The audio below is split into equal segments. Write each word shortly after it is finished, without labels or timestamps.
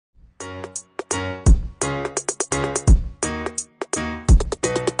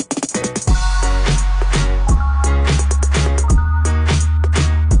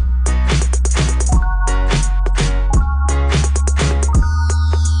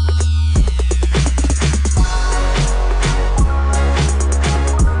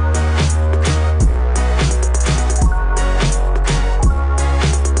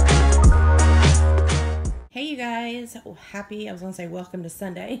happy, I was gonna say welcome to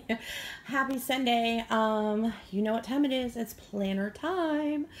Sunday. Happy Sunday. You know what time it is. It's planner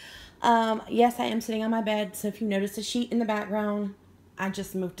time. Yes, I am sitting on my bed, so if you notice a sheet in the background, I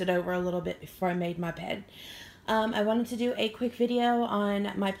just moved it over a little bit before I made my bed. I wanted to do a quick video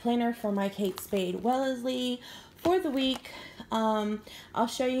on my planner for my Spade Wellesley for the week. I'll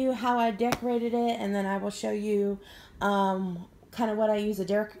show you how I decorated it, and then I will show you kind of what I use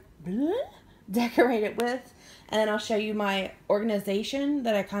to decorate it with, and then I'll show you my organization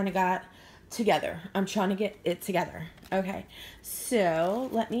that I kind of got together. I'm trying to get it together. Okay, so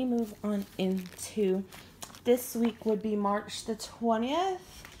let me move on into this week. Would be March the 20th,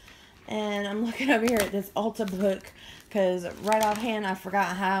 and I'm looking over here at this Ulta book because right offhand I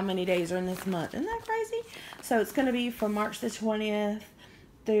forgot how many days are in this month. Isn't that crazy? So it's going to be from March the 20th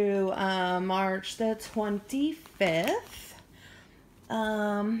through March the 25th.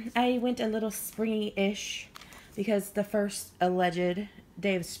 I went a little springy-ish because the first alleged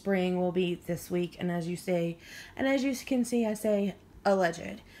day of spring will be this week, and as you can see, I say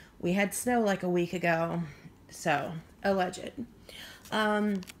alleged. We had snow like a week ago, so alleged.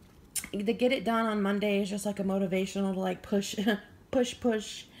 The get it done on Monday is just like a motivational to like push.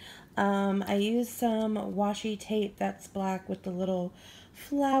 I used some washi tape that's black with the little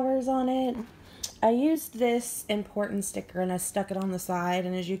flowers on it. I used this important sticker and I stuck it on the side,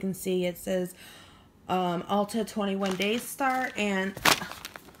 and as you can see it says Ulta 21 days start, and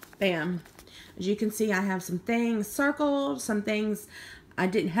bam. As you can see, I have some things circled, some things I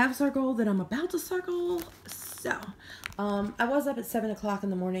didn't have circled that I'm about to circle. So I was up at 7 o'clock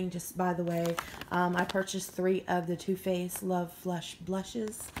in the morning, just by the way. I purchased 3 of the Too Faced Love Flush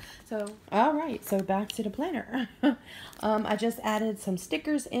blushes. So alright, so back to the planner. I just added some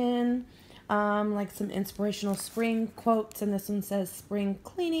stickers in, like some inspirational spring quotes, and this one says spring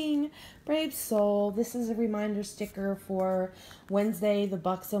cleaning, brave soul. This is a reminder sticker for Wednesday. The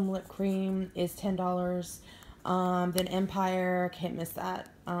Buxom lip cream is $10. Then Empire, can't miss that.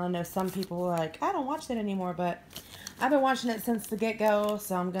 I know some people are like, I don't watch that anymore, but I've been watching it since the get-go,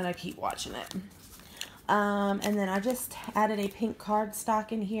 so I'm gonna keep watching it. And then I just added a pink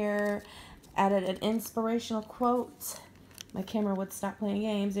cardstock in here, added an inspirational quote. My camera would stop playing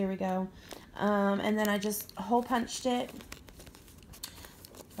games. There we go. And then I just hole punched it.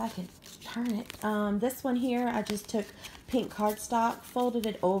 If I can turn it. This one here, I just took pink cardstock, folded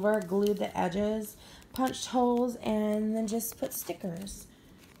it over, glued the edges, punched holes, and then just put stickers.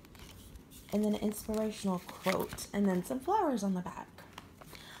 And then an inspirational quote, and then some flowers on the back.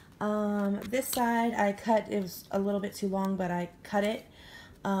 This side I cut, it was a little bit too long, but I cut it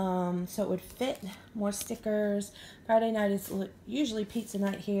so it would fit. More stickers. Friday night is usually pizza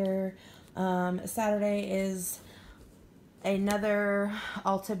night here. Saturday is another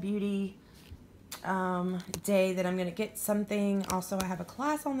Ulta Beauty day that I'm going to get something. Also, I have a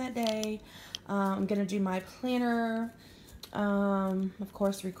class on that day. I'm going to do my planner, of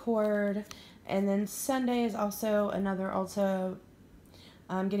course, record. And then Sunday is also another Ulta.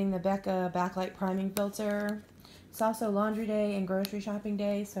 I'm getting the Becca backlight priming filter. It's also laundry day and grocery shopping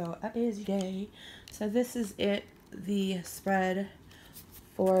day, so a busy day. So this is it, the spread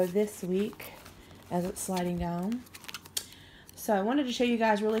for this week as it's sliding down. So I wanted to show you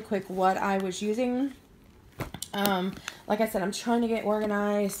guys really quick what I was using. Like I said, I'm trying to get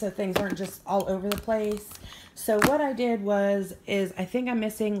organized so things aren't just all over the place. So what I did is I think I'm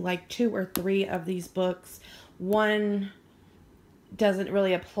missing like 2 or 3 of these books. One doesn't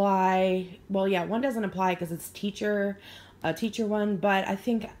really apply. Well, yeah, one doesn't apply because it's a teacher one, but I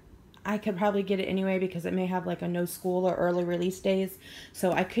think I could probably get it anyway because it may have like a no school or early release days.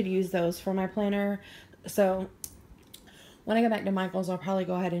 So I could use those for my planner. So when I go back to Michael's, I'll probably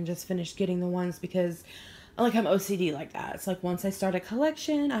go ahead and just finish getting the ones because I'm OCD like that. It's like once I start a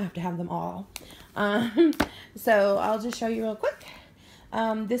collection, I have to have them all. So I'll just show you real quick.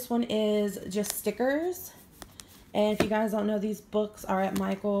 This one is just stickers. And if you guys don't know, these books are at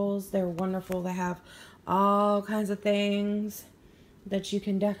Michael's. They're wonderful. They have all kinds of things that you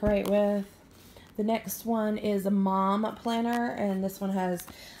can decorate with. The next one is a mom planner, and this one has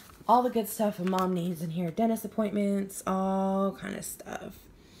all the good stuff a mom needs in here. Dentist appointments, all kind of stuff.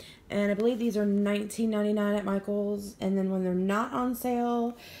 And I believe these are $19.99 at Michael's. And then when they're not on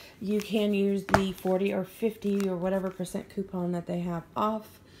sale, you can use the 40 or 50 or whatever % coupon that they have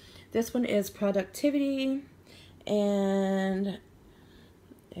off. This one is productivity. And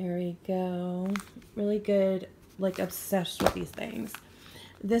there we go. Really good. Like obsessed with these things.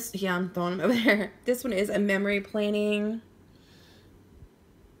 This, yeah, I'm throwing them over there. This one is a memory planning.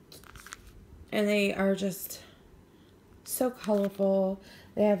 And they are just so colorful.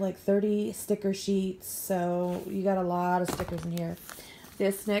 They have like 30 sticker sheets, so you got a lot of stickers in here.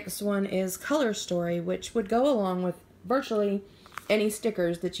 This next one is Color Story, which would go along with virtually any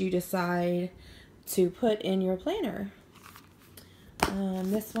stickers that you decide to put in your planner.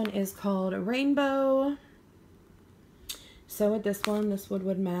 This one is called Rainbow. So with this one, this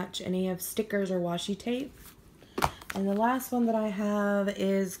would match any of stickers or washi tape. And the last one that I have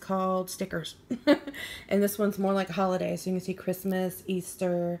is called Stickers. And this one's more like a holiday. So you can see Christmas,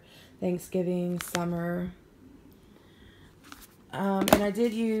 Easter, Thanksgiving, summer. And I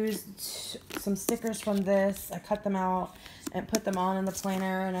did use some stickers from this. I cut them out and put them on in the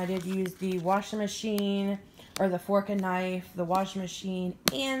planner. And I did use the washing machine, or the fork and knife, the washing machine,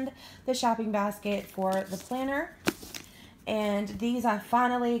 and the shopping basket for the planner. And these, I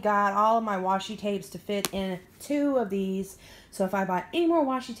finally got all of my washi tapes to fit in 2 of these. So if I buy any more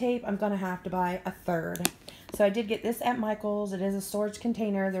washi tape, I'm going to have to buy a 3rd. So I did get this at Michael's. It is a storage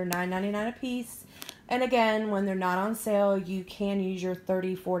container. They're $9.99 a piece. And again, when they're not on sale, you can use your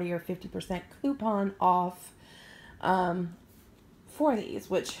 30, 40, or 50% coupon off for these,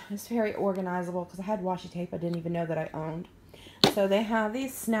 which is very organizable because I had washi tape I didn't even know that I owned. So they have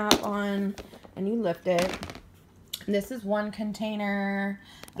these snap on, and you lift it. This is one container,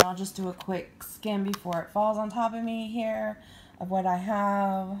 and I'll just do a quick skim before it falls on top of me here of what I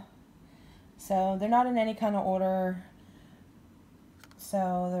have. So they're not in any kind of order.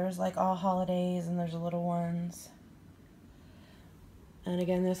 So there's like all holidays, and there's little ones. And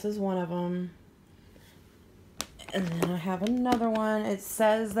again, this is one of them. And then I have another one. It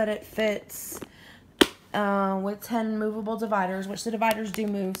says that it fits with 10 movable dividers, which the dividers do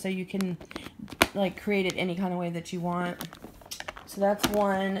move, so you can like create it any kind of way that you want. So that's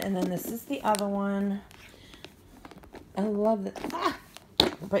one, and then this is the other one. I love that. Ah!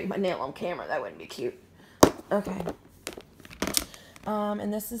 Break my nail on camera. That wouldn't be cute. Okay.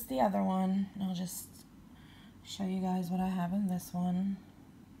 And this is the other one. I'll just show you guys what I have in this one.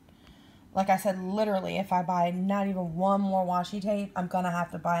 Like I said, literally, if I buy not even one more washi tape, I'm gonna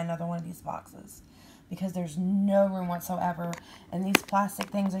have to buy another one of these boxes, because there's no room whatsoever. And these plastic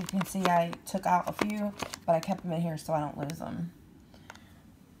things, as you can see, I took out a few, but I kept them in here so I don't lose them.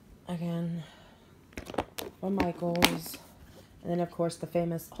 Again, from Michael's. And then, of course, the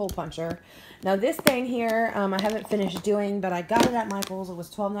famous hole puncher. Now, this thing here, I haven't finished doing, but I got it at Michael's. It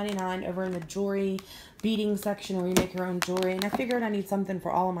was $12.99 over in the jewelry beading section where you make your own jewelry. And I figured I need something for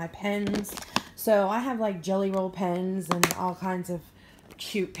all of my pens. So I have, like, Jelly Roll pens and all kinds of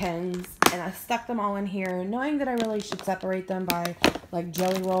cute pens. And I stuck them all in here, knowing that I really should separate them by, like,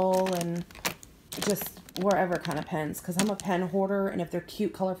 Jelly Roll and just wherever kind of pens. Because I'm a pen hoarder, and if they're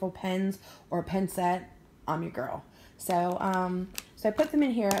cute, colorful pens or a pen set, I'm your girl. So, so I put them in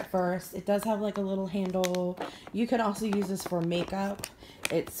here at first. It does have like a little handle. You could also use this for makeup.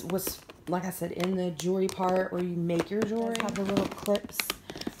 It was, like I said, in the jewelry part where you make your jewelry. It have the little clips.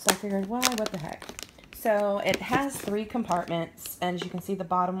 So I figured, well, what the heck. So it has 3 compartments. And as you can see, the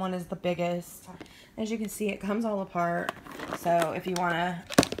bottom one is the biggest. As you can see, it comes all apart. So if you want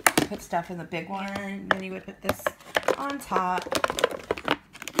to put stuff in the big one, then you would put this on top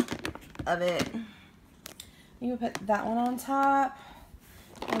of it. You would put that one on top,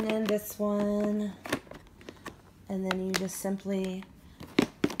 and then this one, and then you just simply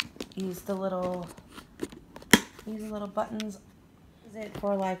use the little buttons. Use it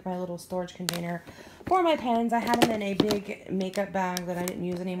for like my little storage container for my pens. I had them in a big makeup bag that I didn't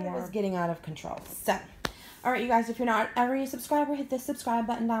use anymore. It was getting out of control. So, all right, you guys, if you're not already a subscriber, hit the subscribe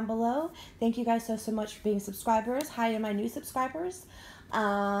button down below. Thank you guys so much for being subscribers. Hi to my new subscribers.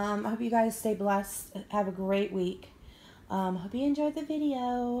 I hope you guys stay blessed. Have a great week. Hope you enjoyed the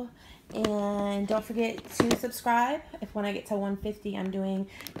video. And don't forget to subscribe. When I get to 150, I'm doing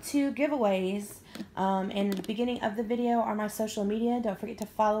 2 giveaways. And the beginning of the video are my social media. Don't forget to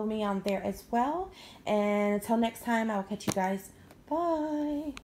follow me on there as well. And until next time, I will catch you guys. Bye.